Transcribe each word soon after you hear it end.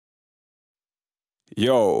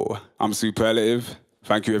Yo, I'm Superlative.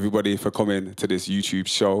 Thank you everybody for coming to this YouTube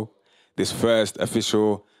show. This first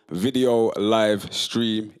official video live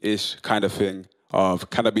stream-ish kind of thing of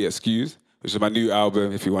Can I Be Excused, which is my new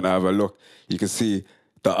album. If you want to have a look, you can see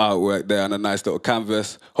the artwork there on a nice little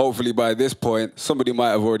canvas. Hopefully by this point, somebody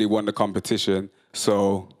might have already won the competition.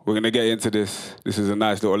 So we're going to get into this. This is a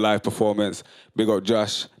nice little live performance. Big up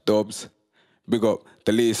Josh, Dobbs. Big up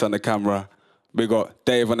Delise on the camera. Big up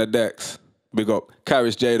Dave on the decks. Big up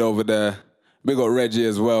Karis Jade over there. Big up Reggie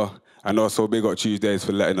as well. And also big up Tuesdays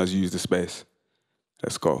for letting us use the space.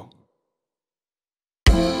 Let's go.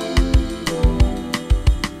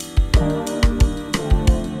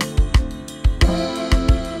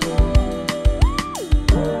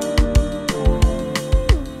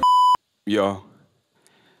 Yo,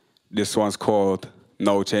 this one's called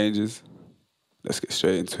No Changes. Let's get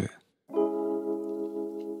straight into it.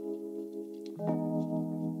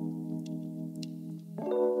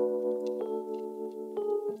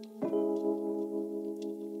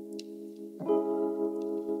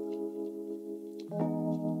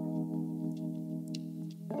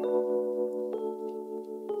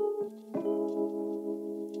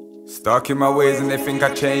 Stuck in my ways and they think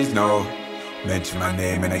I changed, no. Mention my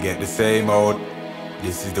name and I get the same old.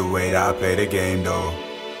 This is the way that I play the game though.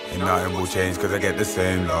 And nothing will change cause I get the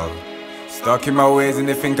same love. Stuck in my ways and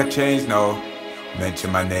they think I changed, no.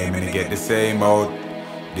 Mention my name and I get the same old.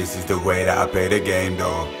 This is the way that I play the game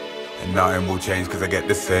though. And nothing will change cause I get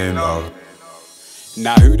the same love.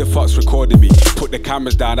 Now who the fuck's recording me? Put the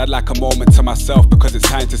cameras down, I'd like a moment to myself because it's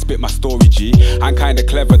time to spit my story, G. I'm kinda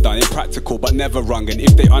clever done, impractical but never wrong. And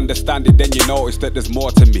if they understand it then you notice that there's more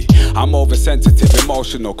to me. I'm oversensitive,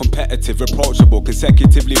 emotional, competitive, approachable,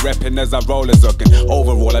 consecutively repping as I roll as a gun.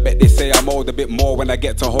 Overall I bet they say I'm old a bit more when I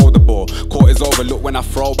get to hold the ball. Court is overlooked when I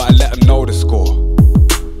throw but I let them know the score.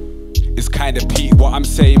 It's kinda peak what I'm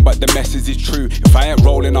saying, but the message is true. If I ain't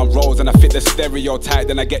rolling on rolls and I fit the stereotype,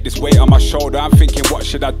 then I get this weight on my shoulder. I'm thinking, what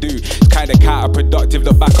should I do? It's kinda counterproductive.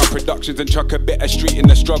 Look back on productions and chuck a bit of street in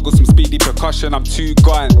the struggle, some speedy percussion. I'm too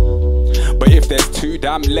gone. But if there's two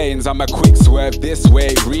damn lanes, I'm a quick swerve this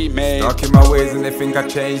way, remake. Stuck in my ways and they think I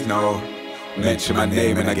changed, no. Mention my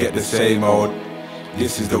name and I get the same old.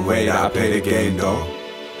 This is the way that I play the game though.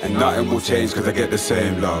 And nothing will change cause I get the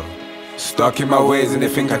same love. Stuck in my ways and they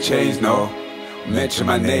think I changed, no. Mention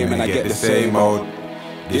my name and I get the same old.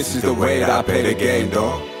 This is the way that I play the game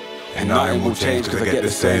though. And nothing will change cause I get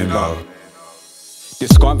the same love.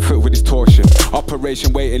 Discomfort with this torsion.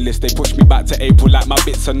 Operation waiting list, they push me back to April like my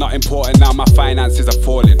bits are not important. Now my finances are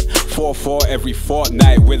falling. 4-4 every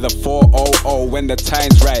fortnight with a 4-0-0 when the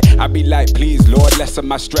time's right. I be like, please Lord, lessen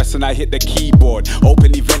my stress and I hit the keyboard.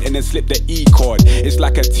 Openly venting and slip the E chord. It's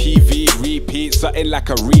like a TV repeat, something like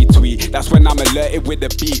a retweet. That's when I'm alerted with the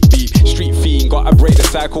beep beep. Street fiend, gotta break the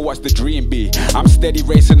cycle, watch the dream be. I'm steady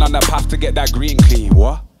racing on the path to get that green clean.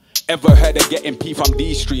 What? Ever heard of getting P from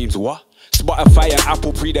these streams? What? Spotify and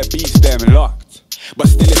Apple pre their beats them locked. But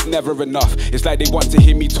still it's never enough. It's like they want to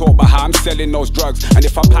hear me talk about how I'm selling those drugs. And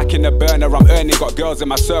if I'm packing a burner, I'm earning. Got girls in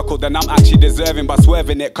my circle, then I'm actually deserving by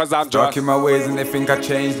swerving it cause I'm stuck in my ways and they think I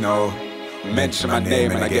changed, no. Mention my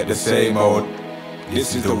name and I get the same old.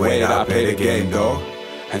 This is the way that I play the game though.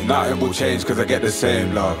 And nothing will change cause I get the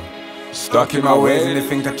same love. Stuck in my ways and they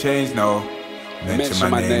think I changed, no. Mention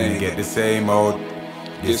my name and get the same old.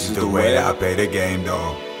 This is the way that I play the game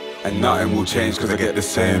though. And nothing will change cause I get the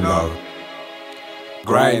same love.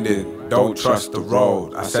 Grinding, don't trust the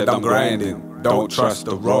road. I said I'm grinding, don't trust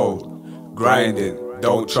the road. Grinding,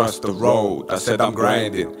 don't trust the road. I said I'm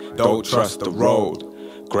grinding, don't trust the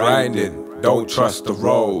road. Grinding, don't trust the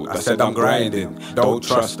road. I said I'm grinding, don't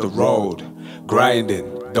trust the road.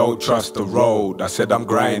 Grinding, don't trust the road. I said I'm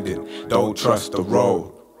grinding, don't trust the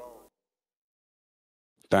road.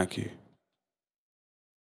 Thank you.